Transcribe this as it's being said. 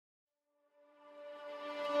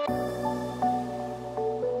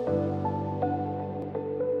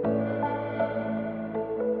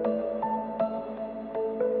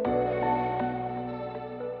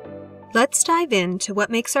Let's dive into what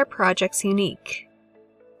makes our projects unique,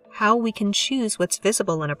 how we can choose what's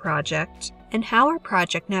visible in a project, and how our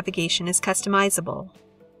project navigation is customizable.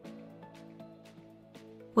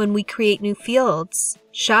 When we create new fields,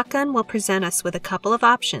 Shotgun will present us with a couple of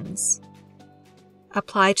options.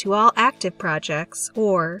 Apply to all active projects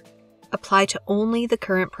or apply to only the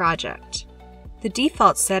current project. The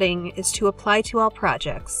default setting is to apply to all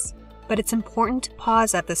projects, but it's important to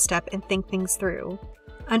pause at this step and think things through.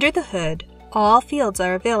 Under the hood, all fields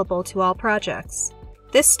are available to all projects.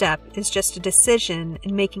 This step is just a decision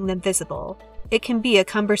in making them visible. It can be a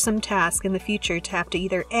cumbersome task in the future to have to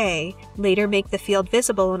either A, later make the field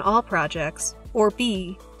visible in all projects, or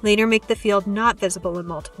B, later make the field not visible in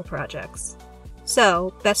multiple projects.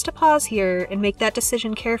 So, best to pause here and make that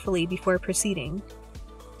decision carefully before proceeding.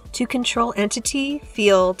 To control entity,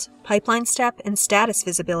 field, pipeline step, and status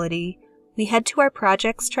visibility, we head to our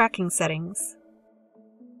project's tracking settings.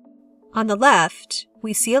 On the left,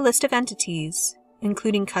 we see a list of entities,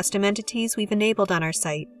 including custom entities we've enabled on our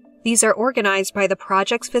site. These are organized by the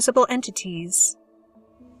project's visible entities,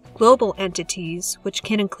 global entities, which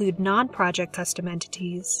can include non-project custom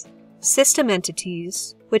entities, system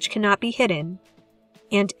entities, which cannot be hidden,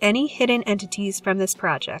 and any hidden entities from this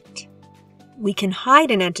project. We can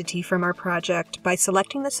hide an entity from our project by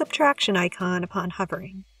selecting the subtraction icon upon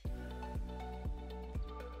hovering.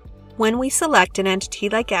 When we select an entity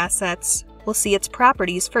like assets, we'll see its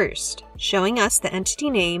properties first, showing us the entity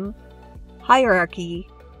name, hierarchy,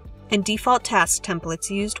 and default task templates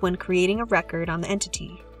used when creating a record on the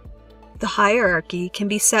entity. The hierarchy can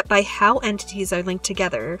be set by how entities are linked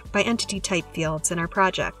together by entity type fields in our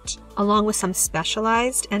project, along with some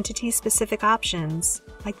specialized entity-specific options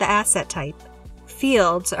like the asset type.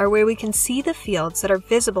 Fields are where we can see the fields that are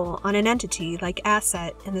visible on an entity like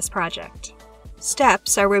asset in this project.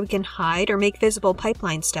 Steps are where we can hide or make visible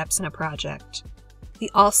pipeline steps in a project. We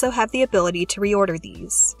also have the ability to reorder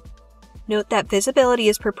these. Note that visibility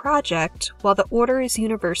is per project, while the order is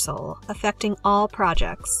universal, affecting all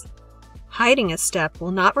projects. Hiding a step will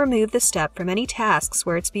not remove the step from any tasks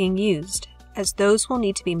where it's being used, as those will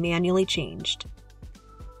need to be manually changed.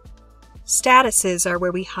 Statuses are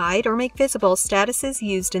where we hide or make visible statuses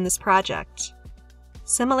used in this project.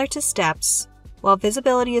 Similar to steps, while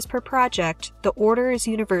visibility is per project, the order is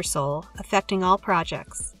universal, affecting all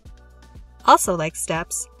projects. Also like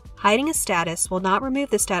steps, hiding a status will not remove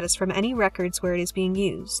the status from any records where it is being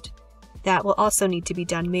used. That will also need to be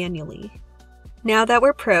done manually. Now that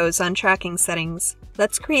we're pros on tracking settings,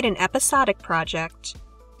 let's create an episodic project.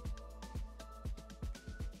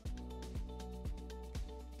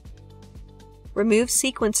 Remove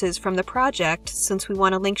sequences from the project since we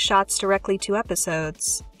want to link shots directly to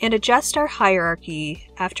episodes, and adjust our hierarchy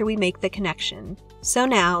after we make the connection. So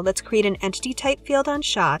now let's create an entity type field on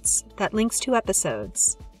shots that links to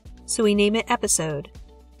episodes. So we name it episode,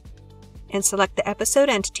 and select the episode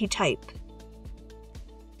entity type.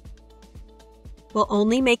 We'll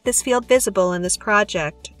only make this field visible in this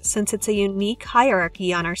project since it's a unique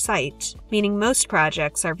hierarchy on our site, meaning most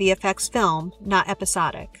projects are VFX film, not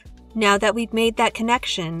episodic. Now that we've made that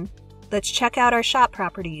connection, let's check out our shot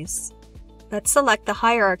properties. Let's select the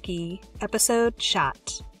hierarchy, episode,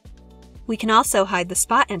 shot. We can also hide the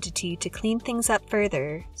spot entity to clean things up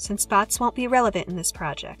further, since spots won't be relevant in this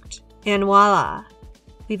project. And voila!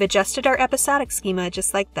 We've adjusted our episodic schema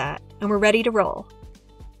just like that, and we're ready to roll.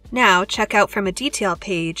 Now check out from a detail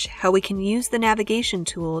page how we can use the navigation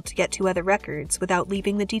tool to get to other records without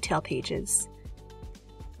leaving the detail pages.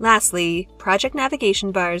 Lastly, project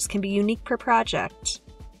navigation bars can be unique per project.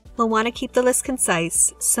 We'll want to keep the list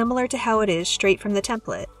concise, similar to how it is straight from the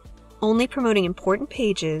template, only promoting important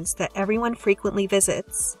pages that everyone frequently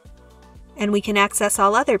visits. And we can access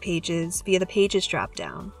all other pages via the Pages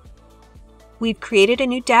dropdown. We've created a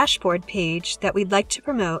new dashboard page that we'd like to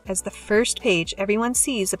promote as the first page everyone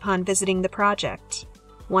sees upon visiting the project.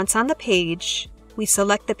 Once on the page, we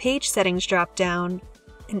select the Page Settings dropdown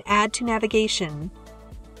and Add to Navigation.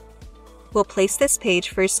 We'll place this page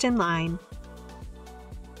first in line,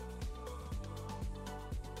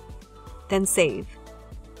 then save.